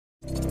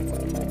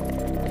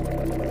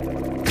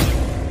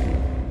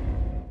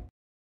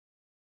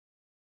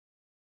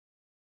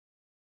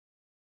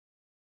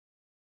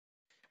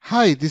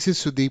Hi, this is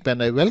Sudeep,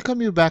 and I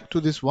welcome you back to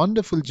this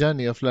wonderful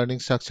journey of learning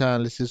structure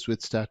analysis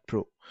with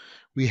STAAD.Pro.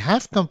 We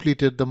have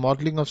completed the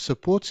modeling of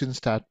supports in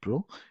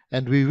STAAD.Pro,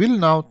 and we will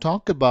now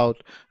talk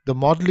about the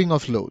modeling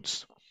of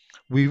loads.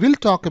 We will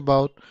talk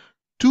about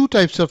two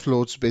types of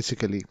loads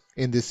basically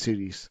in this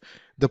series: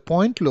 the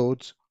point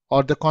loads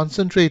or the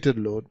concentrated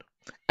load,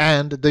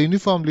 and the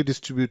uniformly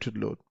distributed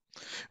load.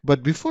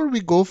 But before we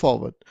go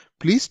forward,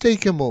 please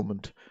take a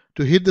moment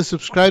to hit the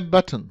subscribe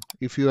button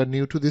if you are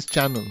new to this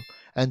channel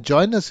and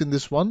join us in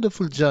this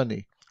wonderful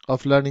journey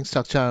of learning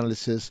structure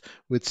analysis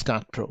with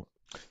STAAD.Pro.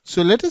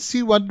 So let us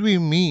see what we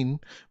mean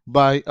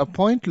by a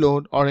point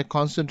load or a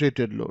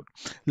concentrated load.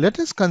 Let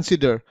us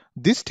consider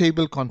this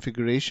table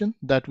configuration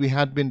that we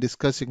had been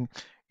discussing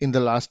in the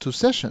last two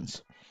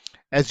sessions.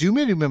 As you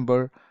may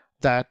remember,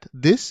 that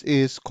this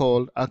is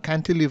called a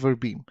cantilever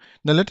beam.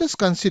 Now let us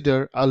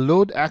consider a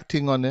load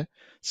acting on a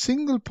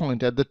single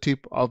point at the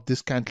tip of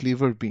this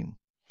cantilever beam.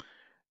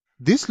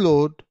 This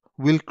load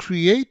will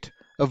create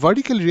a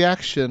vertical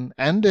reaction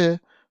and a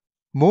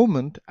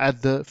moment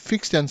at the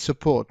fixed end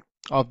support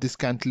of this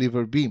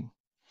cantilever beam.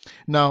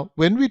 Now,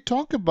 when we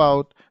talk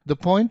about the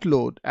point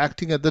load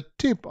acting at the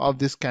tip of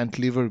this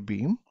cantilever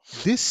beam,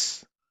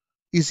 this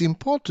is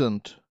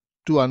important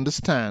to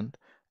understand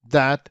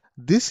that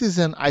this is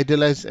an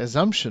idealized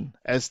assumption,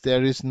 as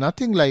there is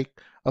nothing like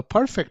a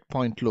perfect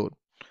point load.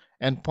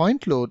 And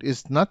point load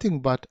is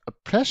nothing but a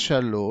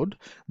pressure load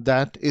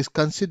that is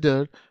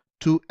considered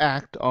to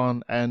act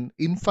on an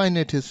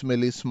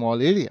infinitesimally small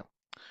area.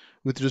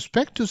 With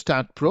respect to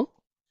STAAD.Pro,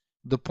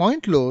 the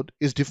point load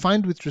is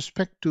defined with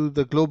respect to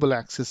the global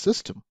axis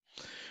system.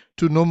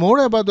 To know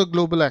more about the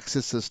global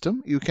axis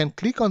system, you can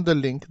click on the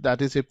link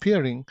that is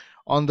appearing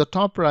on the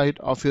top right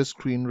of your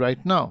screen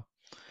right now.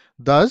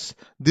 Thus,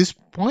 this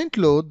point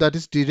load that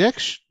is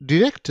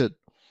directed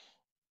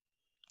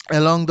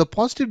along the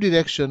positive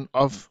direction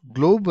of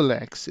global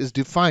x is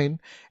defined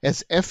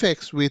as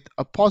fx with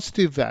a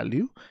positive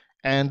value,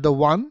 and the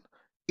one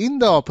in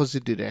the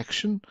opposite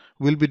direction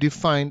will be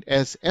defined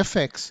as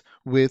fx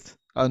with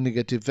a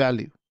negative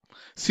value.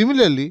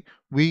 Similarly,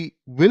 we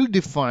will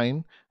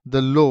define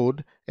the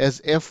load as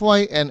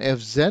Fy and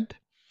Fz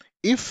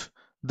if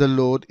the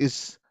load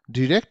is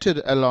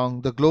directed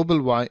along the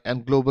global y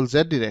and global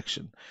z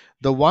direction.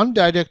 The one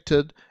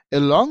directed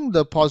along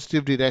the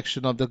positive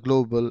direction of the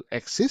global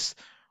axis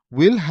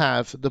will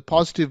have the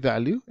positive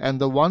value, and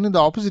the one in the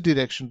opposite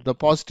direction, the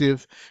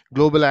positive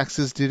global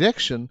axis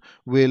direction,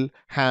 will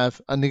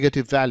have a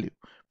negative value.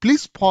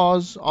 Please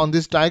pause on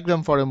this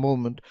diagram for a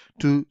moment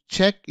to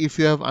check if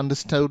you have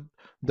understood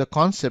the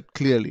concept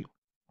clearly.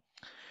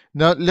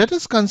 Now let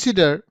us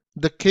consider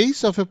the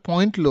case of a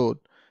point load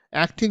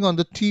acting on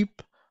the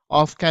tip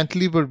of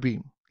cantilever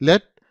beam.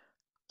 Let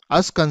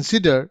us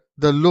consider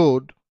the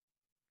load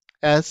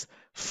as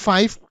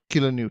 5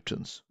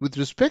 kilonewtons. With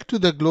respect to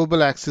the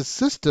global axis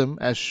system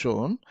as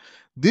shown,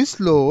 this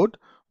load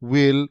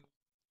will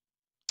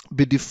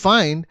be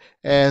defined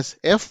as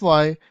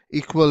Fy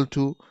equal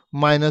to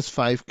minus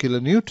 5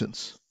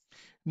 kilonewtons.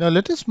 Now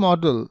let us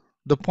model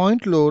the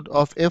point load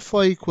of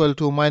Fy equal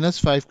to minus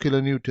 5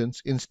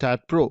 kilonewtons in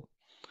STAAD.Pro.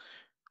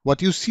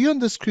 What you see on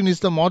the screen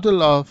is the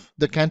model of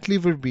the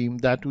cantilever beam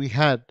that we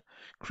had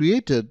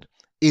created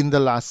in the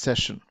last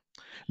session.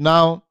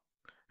 Now,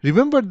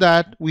 remember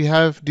that we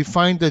have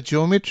defined the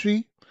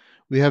geometry,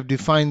 we have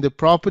defined the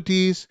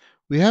properties,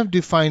 we have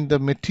defined the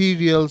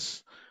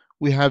materials,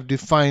 we have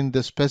defined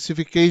the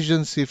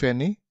specifications, if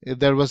any.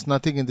 There was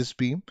nothing in this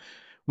beam.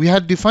 We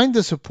had defined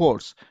the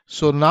supports.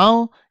 So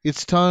now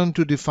it's time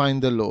to define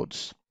the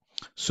loads.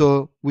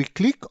 So we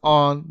click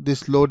on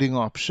this loading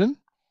option,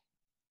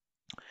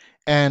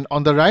 and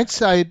on the right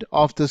side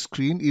of the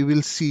screen you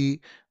will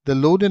see the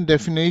load and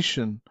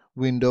definition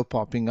window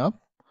popping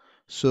up.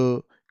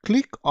 So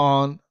click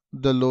on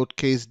the load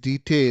case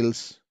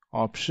details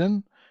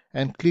option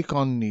and click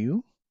on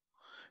new.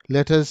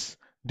 Let us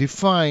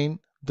define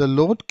the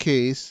load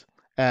case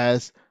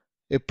as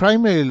a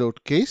primary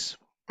load case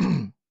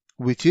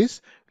which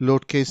is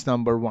load case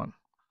number 1,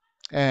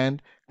 and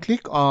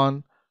click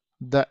on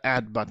the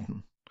add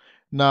button.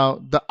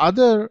 Now the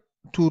other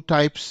two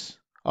types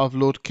of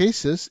load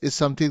cases is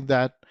something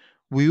that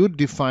we would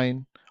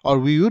define or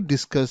we would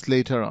discuss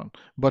later on.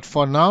 But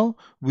for now,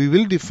 we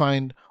will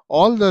define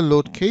all the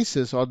load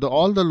cases or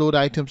all the load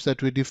items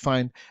that we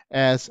define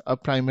as a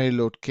primary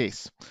load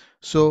case.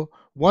 So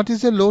what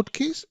is a load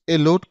case? A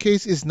load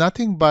case is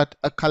nothing but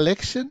a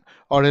collection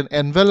or an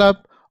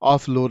envelope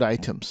of load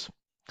items.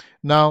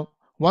 Now,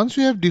 once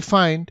we have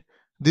defined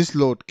this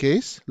load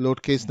case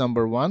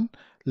number 1,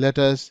 let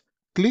us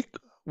click.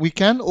 We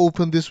can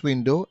open this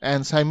window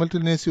and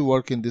simultaneously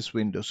work in this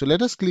window. So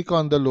let us click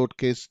on the load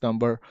case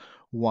number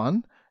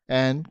 1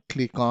 and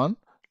click on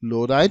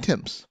load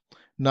items.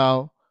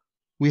 Now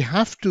we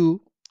have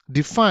to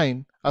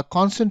define a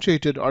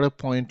concentrated or a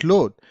point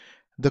load.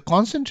 The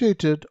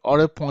concentrated or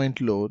a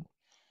point load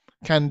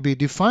can be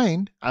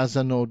defined as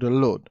a nodal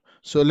load.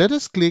 So let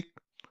us click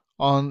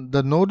on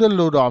the nodal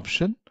load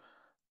option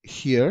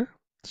here.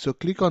 So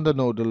click on the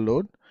nodal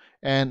load,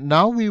 and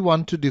now we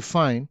want to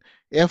define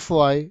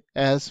Fy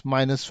as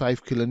minus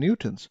 5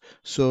 kilonewtons.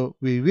 So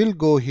we will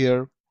go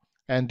here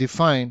and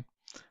define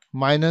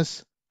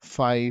minus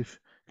 5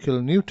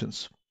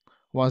 kilonewtons.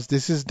 Once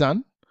this is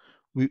done,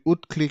 we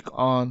would click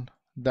on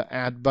the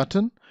add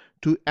button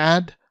to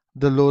add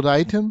the load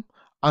item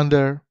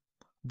under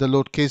the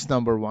load case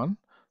number 1,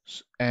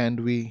 and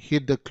we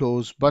hit the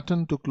close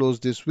button to close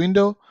this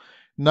window.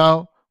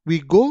 Now we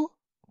go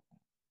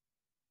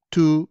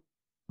to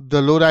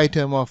the load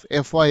item of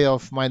Fy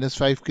of minus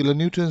 5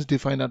 kilonewtons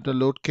defined under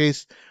load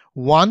case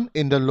 1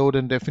 in the load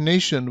and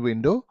definition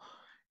window,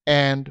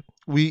 and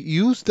we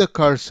use the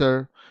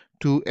cursor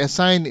to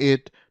assign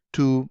it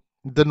to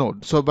the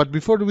node. So, but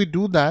before we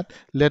do that,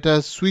 let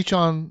us switch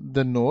on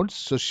the nodes.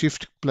 So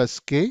Shift plus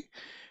K,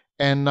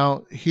 and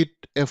now hit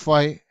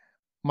Fy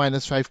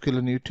minus 5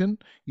 kilonewton.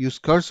 Use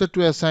cursor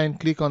to assign,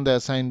 click on the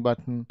assign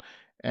button,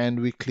 and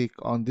we click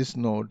on this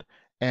node,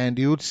 and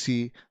you would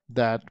see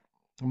that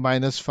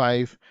minus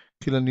 5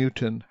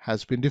 kilonewton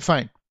has been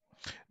defined.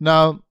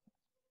 Now,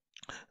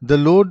 the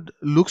load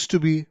looks to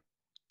be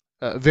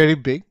very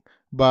big,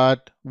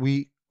 but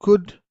we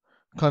could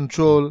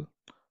control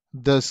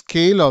the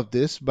scale of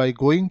this by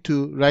going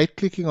to right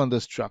clicking on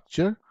the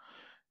structure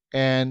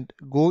and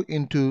go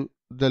into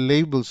the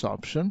labels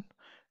option,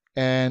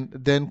 and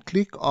then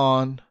click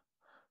on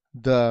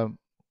the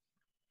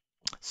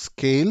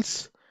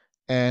scales.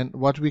 And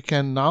what we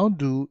can now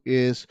do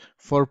is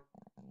for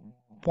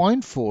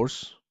point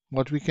force,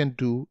 what we can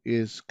do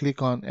is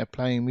click on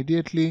apply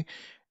immediately,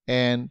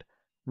 and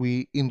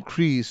we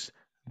increase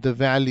the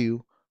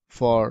value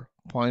for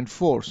point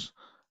force,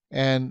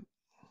 and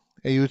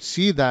you would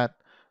see that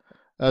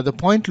the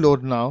point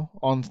load now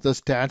on the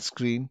stat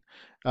screen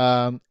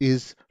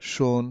is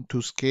shown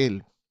to scale.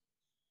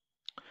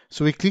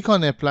 So we click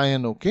on apply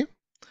and OK,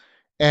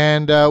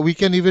 and we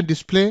can even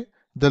display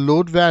the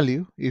load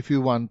value if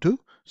you want to.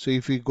 So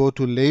if we go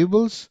to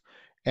labels,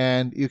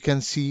 and you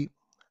can see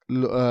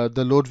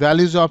the load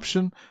values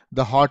option,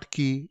 the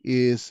hotkey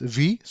is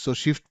V, so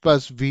Shift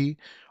plus V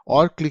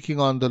or clicking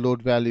on the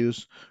load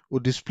values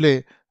would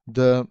display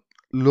the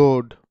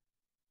load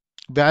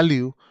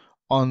value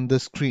on the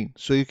screen.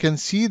 So you can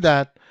see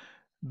that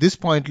this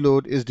point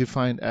load is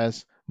defined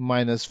as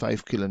minus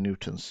 5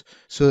 kilonewtons.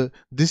 So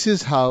this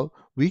is how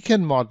we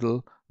can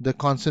model the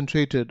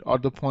concentrated or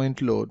the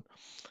point load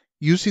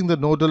using the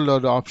nodal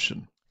load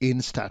option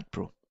in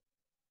STAAD.Pro.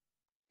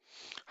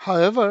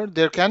 However,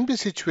 there can be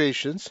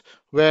situations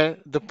where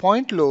the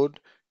point load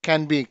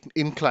can be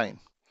inclined.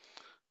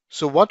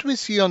 So what we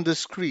see on the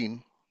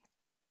screen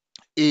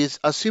is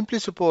a simply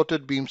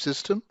supported beam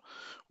system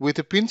with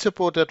a pin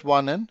support at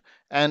one end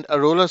and a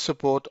roller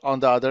support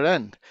on the other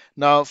end.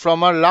 Now,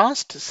 from our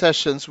last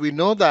sessions, we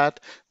know that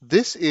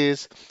this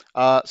is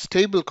a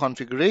stable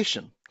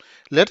configuration.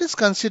 Let us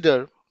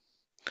consider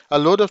a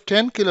load of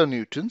 10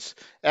 kilonewtons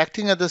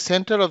acting at the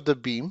center of the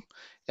beam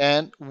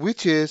and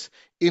which is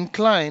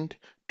inclined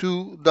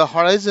to the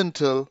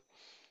horizontal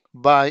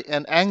by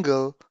an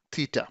angle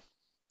theta.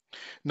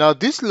 Now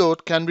this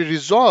load can be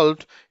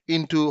resolved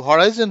into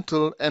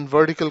horizontal and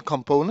vertical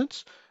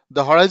components.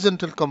 The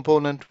horizontal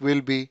component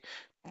will be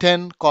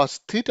 10 cos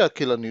theta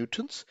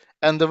kilonewtons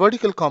and the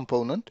vertical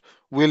component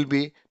will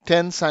be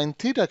 10 sin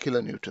theta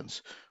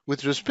kilonewtons.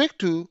 With respect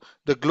to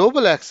the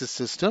global axis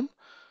system,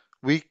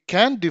 we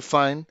can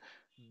define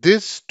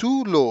these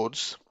two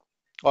loads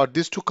or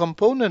these two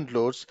component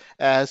loads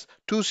as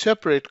two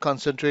separate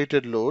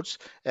concentrated loads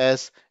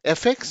as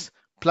Fx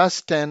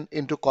plus 10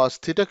 into cos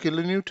theta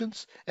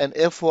kilonewtons and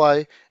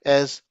Fy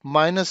as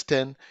minus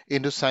 10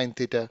 into sin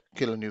theta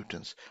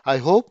kilonewtons. I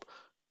hope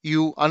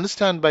you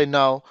understand by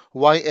now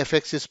why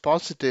Fx is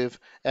positive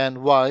and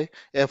why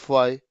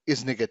Fy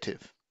is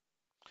negative.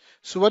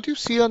 So what you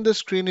see on the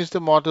screen is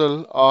the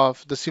model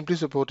of the simply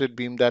supported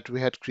beam that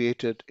we had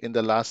created in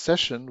the last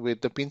session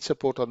with the pin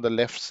support on the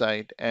left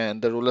side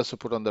and the roller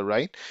support on the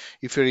right.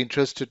 If you're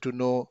interested to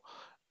know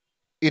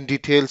in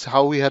details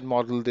how we had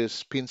modeled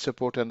this pin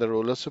support and the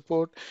roller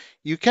support,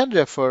 you can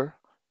refer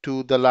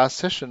to the last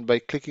session by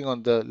clicking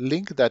on the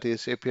link that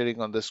is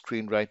appearing on the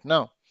screen right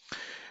now.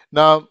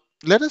 Now,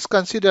 let us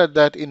consider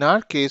that in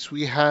our case,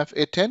 we have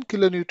a 10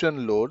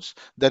 kilonewton loads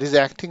that is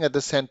acting at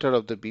the center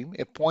of the beam,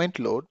 a point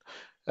load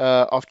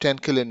of 10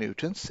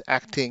 kilonewtons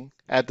acting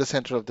at the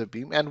center of the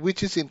beam and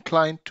which is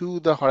inclined to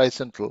the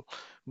horizontal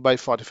by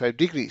 45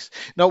 degrees.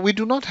 Now, we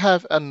do not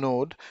have a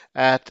node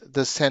at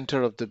the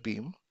center of the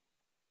beam.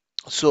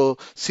 So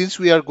since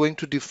we are going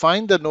to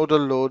define the nodal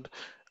load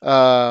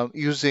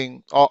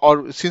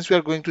since we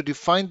are going to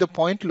define the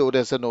point load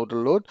as a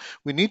nodal load,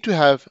 we need to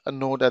have a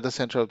node at the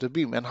center of the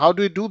beam. And how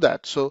do we do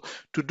that? So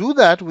to do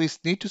that, we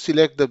need to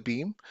select the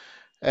beam.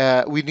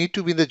 We need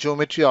to be in the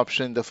geometry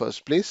option in the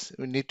first place.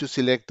 We need to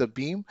select the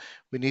beam.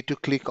 We need to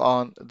click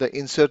on the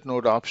insert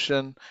node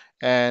option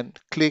and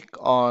click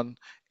on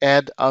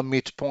add a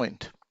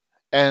midpoint.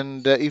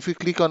 And if we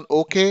click on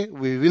OK,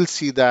 we will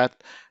see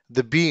that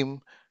the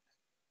beam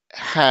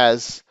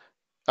has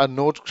a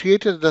node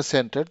created at the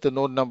center, the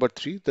node number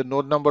 3. The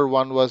node number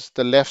 1 was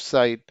the left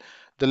side,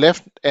 the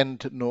left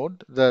end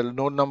node, the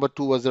node number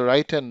 2 was the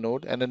right end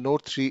node, and a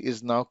node 3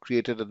 is now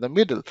created in the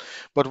middle.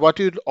 But what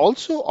you'd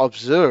also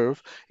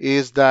observe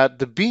is that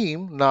the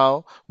beam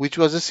now, which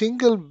was a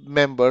single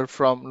member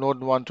from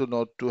node 1 to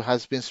node 2,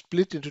 has been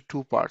split into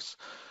two parts.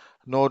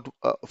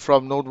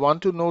 From node 1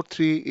 to node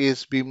 3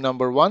 is beam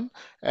number 1,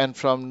 and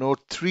from node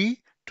 3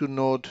 to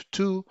node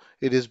 2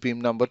 it is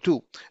beam number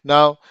 2.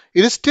 Now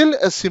it is still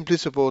a simply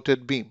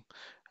supported beam,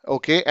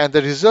 okay, and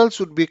the results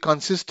would be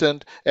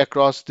consistent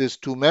across these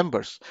two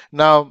members.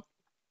 Now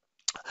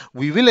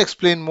we will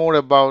explain more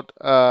about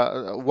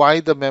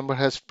why the member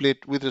has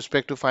split with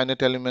respect to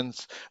finite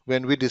elements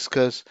when we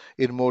discuss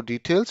in more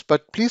details,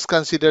 but please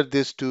consider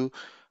this to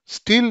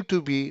still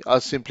to be a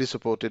simply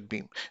supported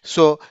beam.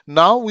 So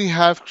now we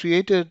have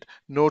created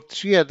node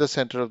 3 at the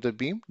center of the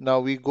beam. Now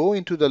we go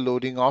into the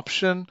loading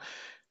option,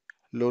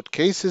 load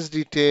cases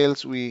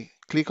details, we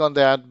click on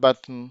the add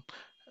button,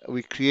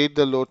 we create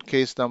the load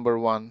case number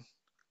 1,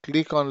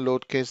 click on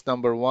load case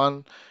number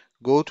 1,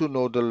 go to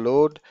nodal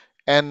load,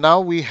 and now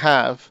we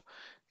have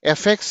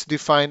fx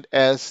defined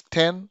as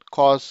 10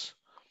 cos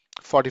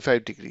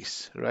 45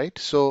 degrees, right?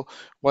 So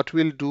what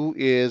we'll do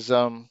is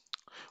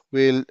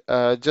we'll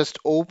just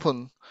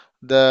open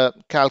the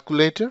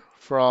calculator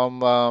from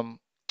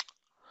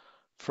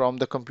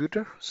the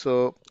computer.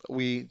 So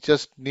we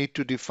just need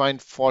to define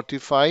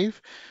 45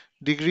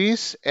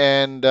 degrees,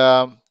 and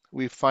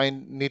we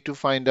need to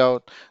find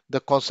out the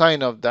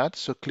cosine of that.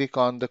 So click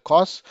on the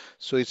cos.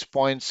 So it's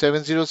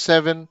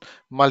 0.707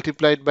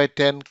 multiplied by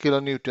 10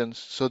 kilonewtons.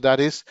 So that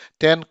is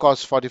 10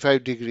 cos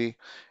 45 degree.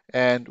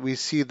 And we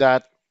see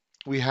that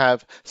we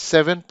have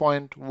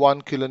 7.1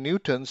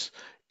 kilonewtons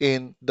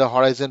in the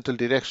horizontal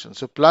direction.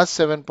 So plus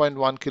 7.1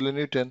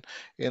 kilonewton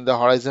in the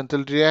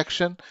horizontal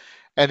direction.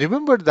 And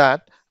remember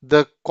that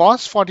the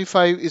cos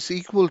 45 is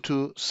equal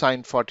to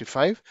sine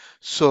 45.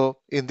 So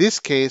in this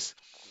case,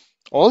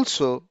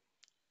 also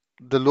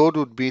the load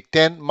would be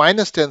 10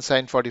 minus 10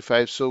 sine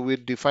 45. So we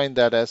define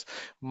that as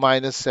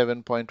minus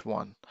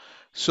 7.1.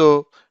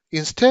 So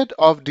instead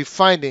of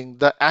defining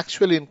the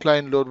actual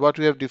inclined load, what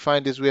we have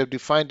defined is we have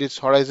defined its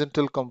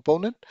horizontal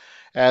component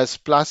as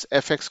plus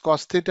fx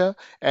cos theta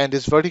and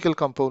its vertical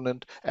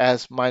component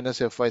as minus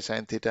fy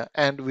sine theta.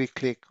 And we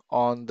click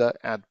on the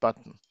add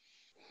button.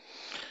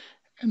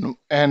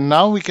 And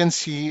now we can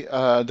see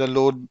the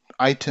load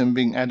item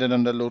being added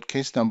under load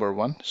case number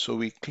 1. So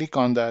we click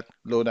on that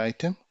load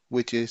item,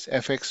 which is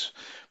fx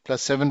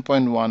plus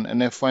 7.1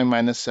 and fy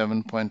minus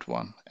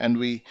 7.1. And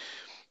we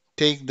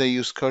take the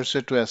use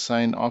cursor to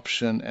assign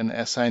option and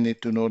assign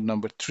it to node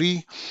number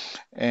 3,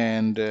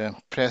 and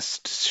press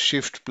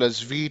shift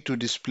plus V to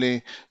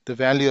display the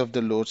value of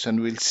the loads.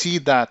 And we'll see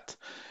that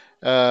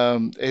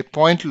a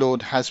point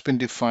load has been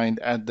defined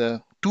at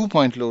the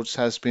 2-point loads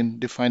has been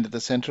defined at the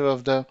center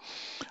of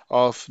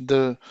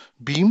the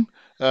beam.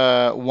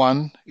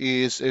 One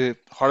is a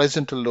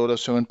horizontal load of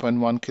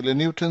 7.1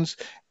 kilonewtons,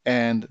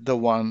 and the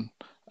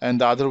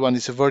other one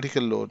is a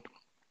vertical load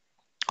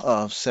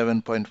of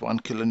 7.1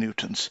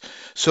 kilonewtons.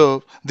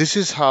 So this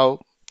is how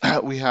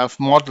we have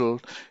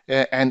modeled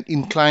an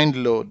inclined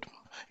load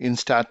in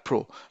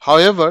STAAD.Pro.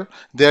 However,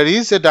 there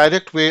is a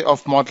direct way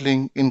of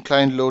modeling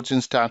inclined loads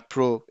in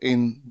STAAD.Pro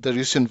in the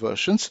recent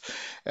versions,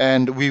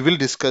 and we will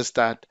discuss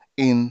that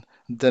in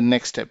the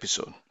next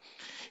episode.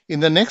 In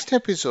the next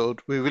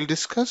episode, we will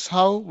discuss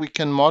how we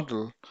can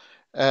model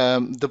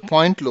the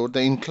point load,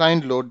 the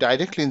inclined load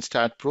directly in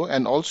STAAD.Pro,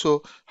 and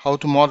also how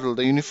to model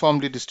the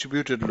uniformly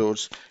distributed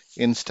loads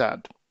in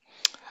STAAD.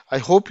 I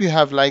hope you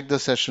have liked the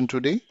session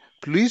today.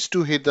 Please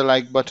do hit the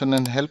like button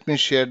and help me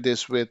share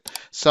this with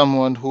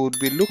someone who would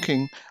be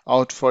looking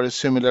out for a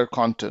similar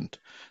content.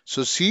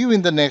 So see you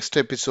in the next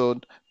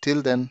episode.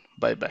 Till then,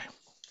 bye bye.